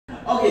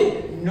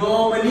Okay,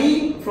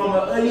 normally from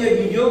an earlier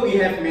video we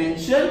have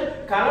mentioned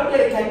kalau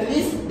dia ada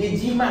catalyst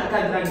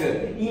dijimatkan tenaga.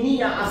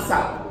 Ini yang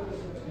asal.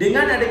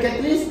 Dengan ada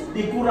catalyst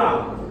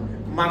dikurang.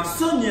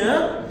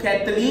 Maksudnya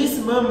catalyst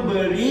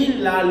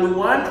memberi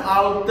laluan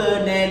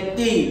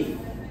alternatif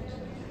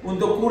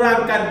untuk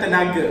kurangkan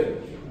tenaga.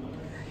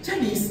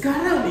 Jadi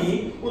sekarang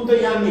ni untuk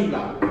yang ni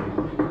pula.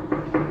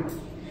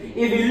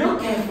 If you look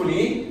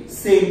carefully,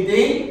 same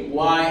thing,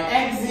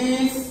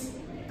 y-axis,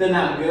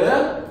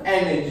 tenaga,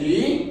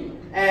 energy,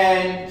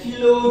 and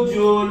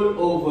kilojoule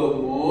over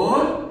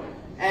mole.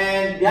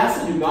 And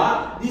biasa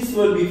juga, this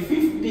will be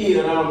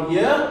 50 around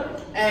here,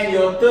 and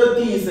your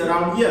 30 is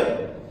around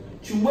here.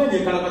 Cuma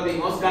je kalau kau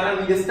tengok, sekarang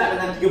ni dia start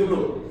dengan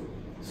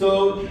 30.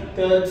 So,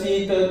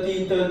 30,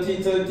 30, 30,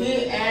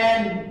 30,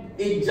 and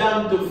it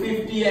jump to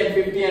 50 and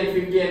 50 and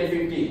 50 and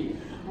 50.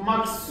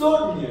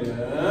 Maksudnya,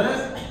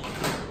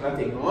 kita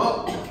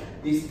tengok,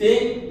 this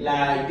thing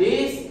like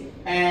this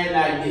and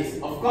like this.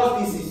 Of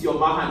course, this is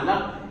your bahan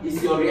lah. Is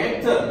your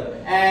reactor.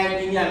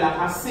 And ini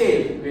adalah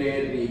hasil.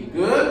 Very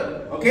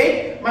good.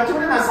 Okay.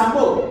 Macam mana nak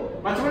sambung?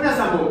 Macam mana nak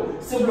sambung?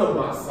 Sebelum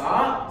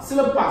masak,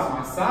 selepas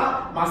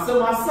masak, masa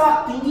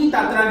masak tinggi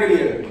tak tenaga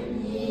dia?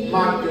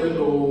 Maka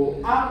go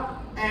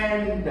up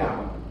and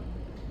down.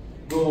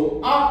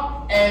 Go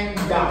up and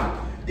down.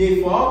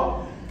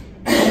 Therefore,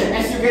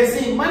 as you can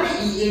see, mana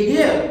EA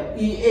dia?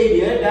 EA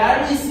dia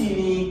dari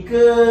sini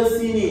ke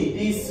sini.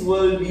 This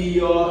will be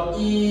your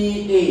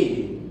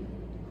EA.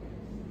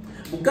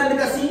 Bukan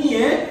dekat sini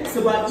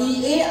sebab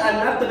EA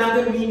adalah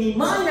tenaga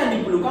minima yang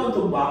diperlukan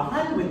untuk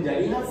bahan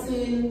menjadi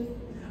hasil.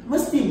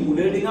 Mesti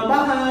mula dengan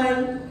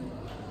bahan.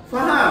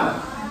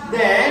 Faham?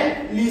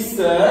 Then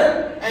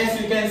listen, as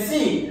you can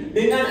see,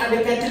 dengan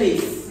ada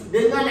catalyst.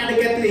 Dengan ada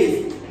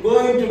catalyst,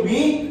 going to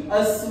be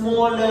a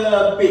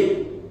smaller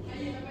bit.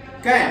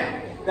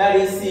 Kan?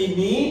 Dari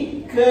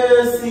sini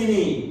ke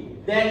sini.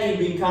 Then it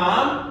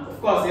become, of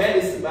course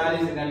this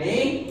baris dengan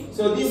ni.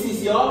 So this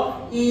is your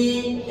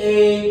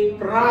EA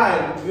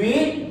prime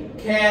with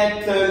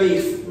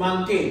catalyst.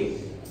 Mangkin.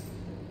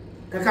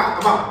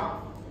 Kakak, abang,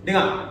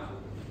 dengar.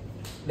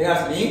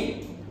 Dengar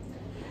sini.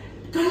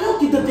 Kalau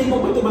kita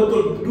tengok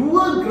betul-betul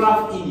dua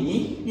graf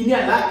ini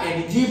adalah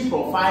energy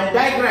profile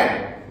diagram.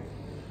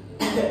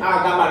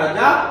 Gambar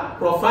ada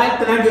profile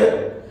tenaga.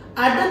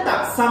 Ada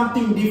tak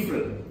something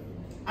different?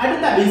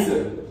 Ada tak beza?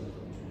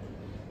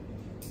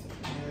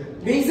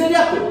 Beza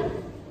dia apa?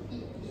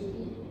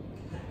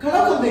 Kalau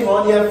kau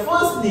tengok dia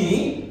first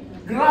ni,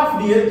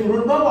 graf dia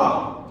turun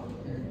bawah.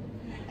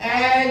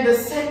 And the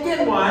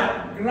second one,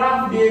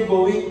 graf dia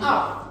going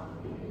up.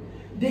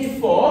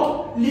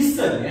 Therefore,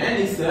 listen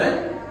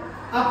listen.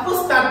 Apa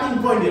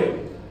starting point dia?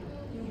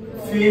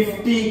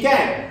 50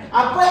 kan?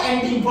 Apa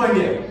ending point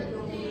dia?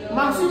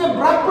 Maksudnya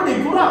berapa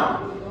dia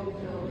kurang?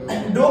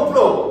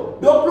 20.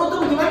 20 tu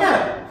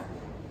bagaimana?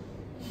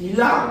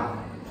 Hilang.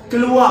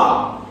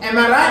 Keluar. Am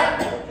I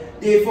right?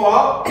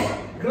 Therefore,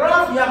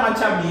 graf yang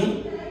macam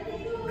ni,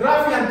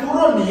 graf yang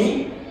turun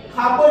ni,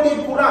 apa dia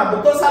kurang?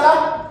 Betul salah?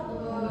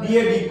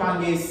 Dia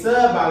dipanggil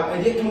sebagai,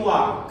 dia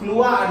keluar.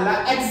 Keluar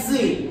adalah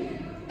exit.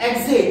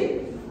 Exit.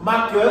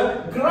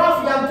 Maka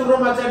graf yang turun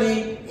macam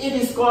ni, it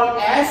is called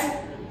as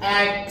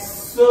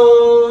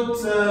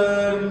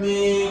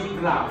exothermic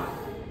graph.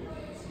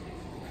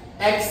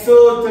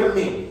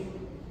 Exothermic.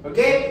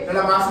 Okay?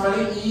 Dalam bahasa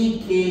Melayu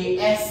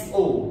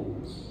EKSO.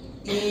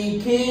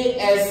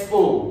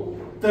 EKSO.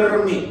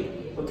 Thermic.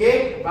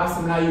 Okay?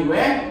 Bahasa Melayu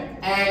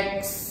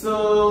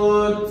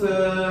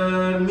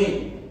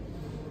exothermic.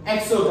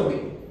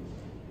 Exothermic.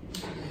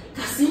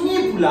 Kat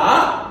sini pula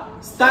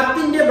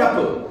starting dia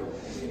berapa?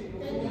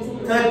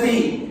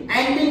 30.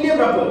 Ending dia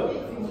berapa?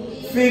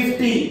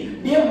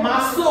 50. Dia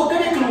masuk ke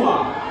dia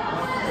keluar?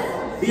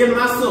 Dia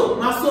masuk.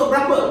 Masuk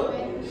berapa?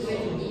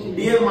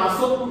 Dia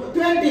masuk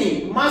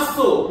 20.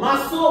 Masuk.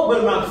 Masuk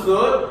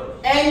bermaksud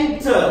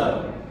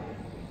enter.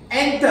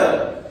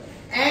 Enter.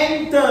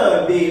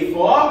 Enter.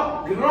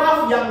 Therefore,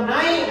 graf yang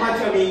naik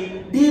macam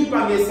ni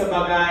dipanggil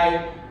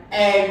sebagai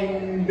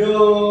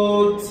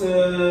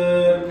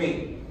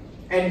endothermic.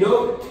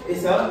 Endo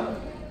is a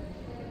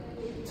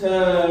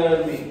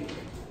thermic.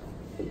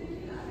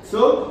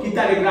 So, kita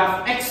ada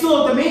graf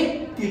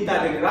exothermic, kita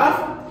ada graf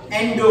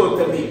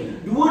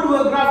endothermic.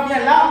 Dua-dua graf ni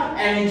adalah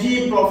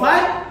energy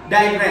profile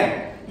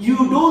diagram. You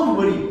don't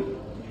worry.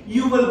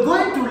 You will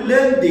going to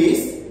learn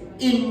this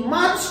in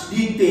much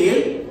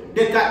detail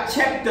dekat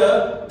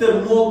chapter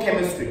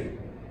thermochemistry.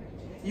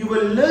 You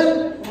will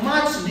learn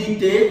much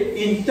detail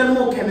in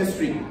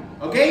thermochemistry.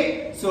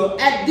 Okay? So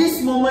at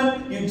this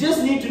moment, you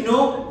just need to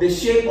know the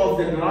shape of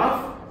the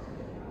graph,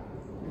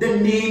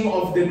 the name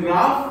of the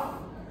graph,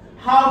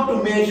 how to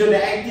measure the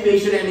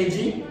activation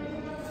energy,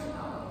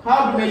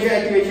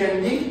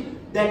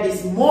 That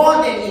is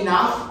more than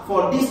enough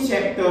for this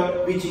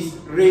chapter, which is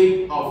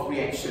rate of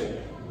reaction.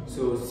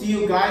 So see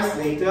you guys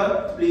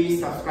later.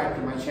 Please subscribe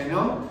to my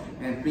channel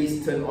and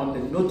please turn on the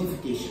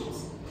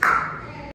notifications.